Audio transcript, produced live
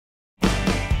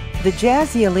The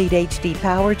Jazzy Elite HD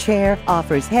Power Chair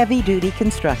offers heavy-duty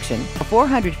construction, a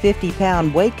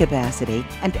 450-pound weight capacity,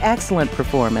 and excellent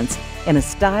performance in a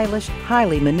stylish,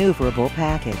 highly maneuverable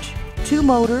package.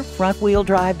 Two-motor, front-wheel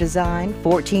drive design,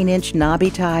 14-inch knobby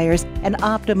tires, and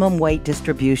optimum weight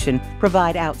distribution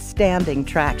provide outstanding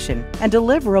traction and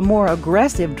deliver a more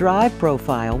aggressive drive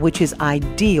profile, which is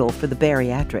ideal for the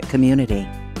bariatric community.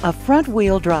 A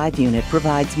front-wheel drive unit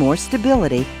provides more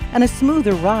stability and a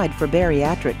smoother ride for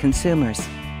bariatric consumers.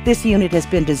 This unit has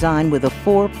been designed with a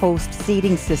 4-post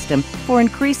seating system for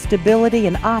increased stability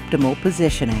and optimal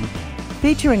positioning.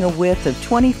 Featuring a width of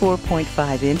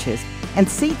 24.5 inches and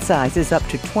seat sizes up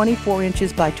to 24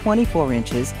 inches by 24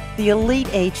 inches, the Elite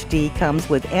HD comes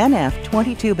with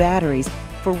NF22 batteries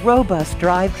for robust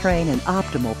drivetrain and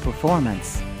optimal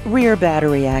performance. Rear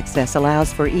battery access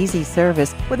allows for easy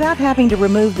service without having to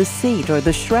remove the seat or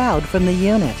the shroud from the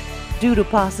unit. Due to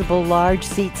possible large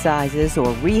seat sizes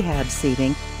or rehab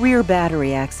seating, rear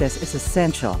battery access is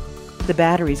essential. The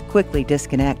batteries quickly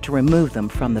disconnect to remove them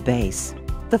from the base.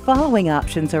 The following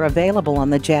options are available on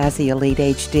the Jazzy Elite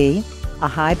HD: a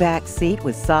high back seat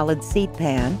with solid seat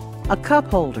pan, a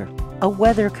cup holder, a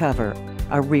weather cover,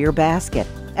 a rear basket,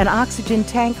 an oxygen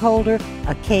tank holder,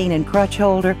 a cane and crutch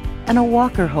holder, and a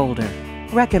walker holder.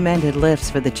 Recommended lifts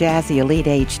for the Jazzy Elite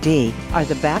HD are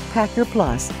the Backpacker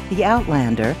Plus, the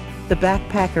Outlander, the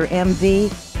Backpacker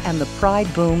MV, and the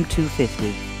Pride Boom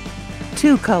 250.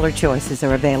 Two color choices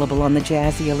are available on the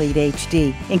Jazzy Elite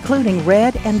HD, including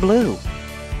red and blue.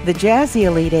 The Jazzy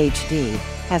Elite HD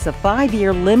has a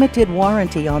 5-year limited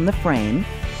warranty on the frame,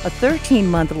 a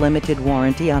 13-month limited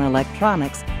warranty on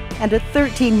electronics, and a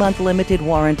 13-month limited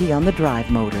warranty on the drive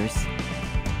motors.